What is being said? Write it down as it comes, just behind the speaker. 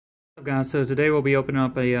Guys, so today we'll be opening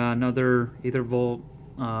up another Aether Revolt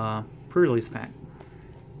pre-release pack.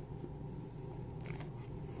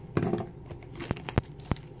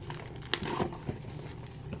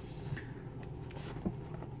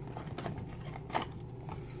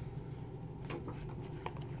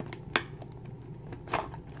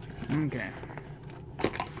 Okay.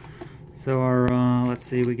 So our let's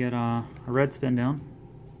see, we get a red spin down,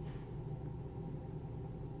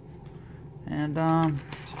 and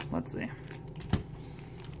let's see.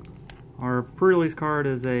 Our pre-release card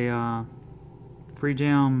is a Free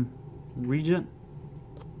Jam Regent.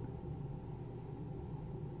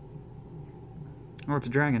 Oh, it's a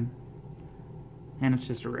dragon. And it's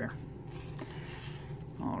just a rare.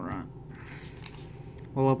 Alright.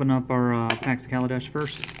 We'll open up our packs of Kaladesh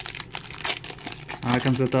first. It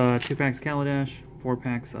comes with 2 packs of Kaladesh, 4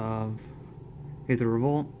 packs of Aether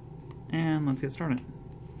Revolt, and let's get started.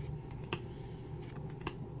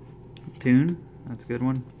 Tune, that's a good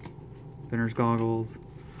one. Spinner's Goggles.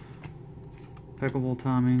 Impeccable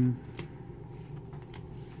Timing.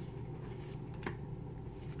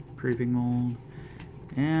 Creeping Mold.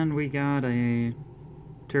 And we got a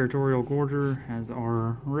Territorial Gorger as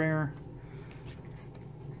our rare.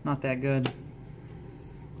 Not that good.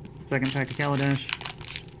 Second pack of Kaladesh.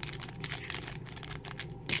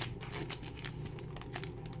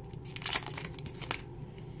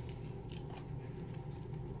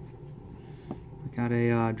 Got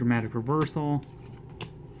a Dramatic Reversal,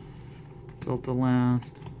 Built to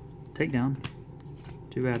Last, Takedown.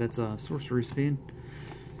 Too bad it's a sorcery speed.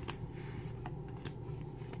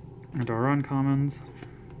 And our uncommons,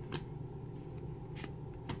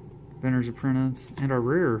 Inventor's Apprentice, and our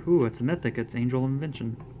rare. Ooh, it's a mythic. It's Angel of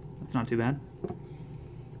Invention. That's not too bad.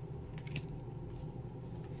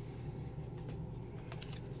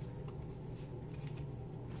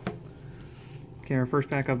 Okay, our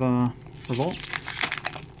first pack of Revolt.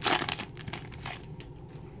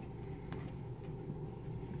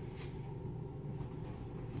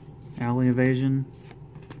 Alley Evasion,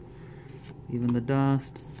 Even the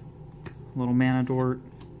Dust, Little Mana Dort,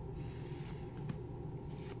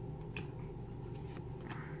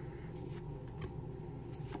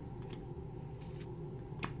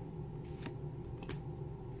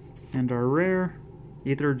 and our rare,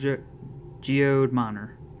 Aether Geode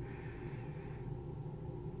Miner.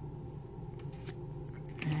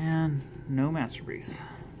 And no Masterpiece.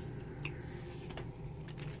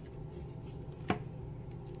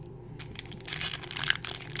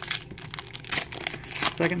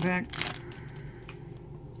 Second pack.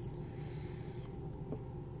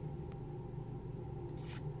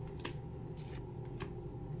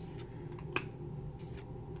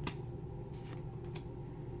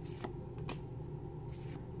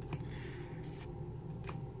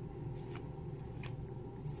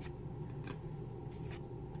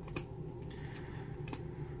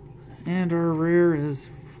 And our rare is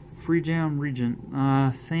Free Jam Regent.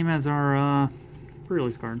 Same as our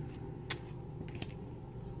pre-release card.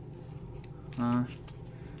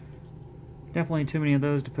 Definitely too many of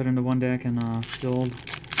those to put into one deck and sealed.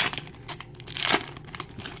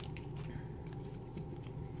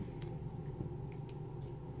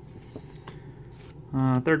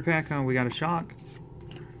 Third pack, we got a Shock,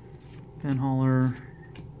 Pinhauler.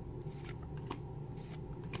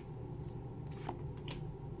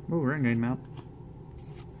 Ooh, Renegade map.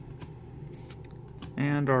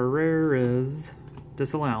 And our rare is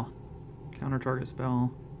Disallow. Counter target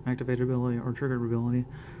spell, activated ability, or triggered ability.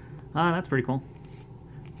 That's pretty cool.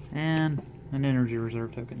 And an energy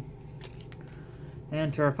reserve token.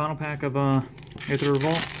 And to our final pack of Aether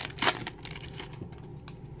Revolt.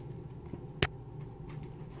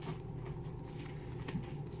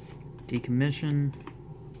 Decommission,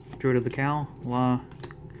 Druid of the Cow. Well,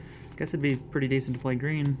 I guess it'd be pretty decent to play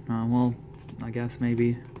green. Well, I guess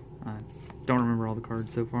maybe. Don't remember all the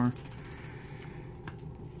cards so far.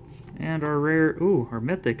 And our rare, ooh, our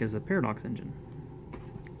mythic is a Paradox Engine.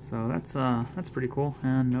 So that's pretty cool,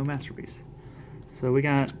 and no Masterpiece. So we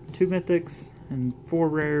got 2 mythics and 4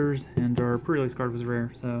 rares, and our pre-release card was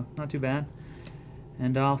rare, so not too bad.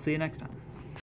 And I'll see you next time.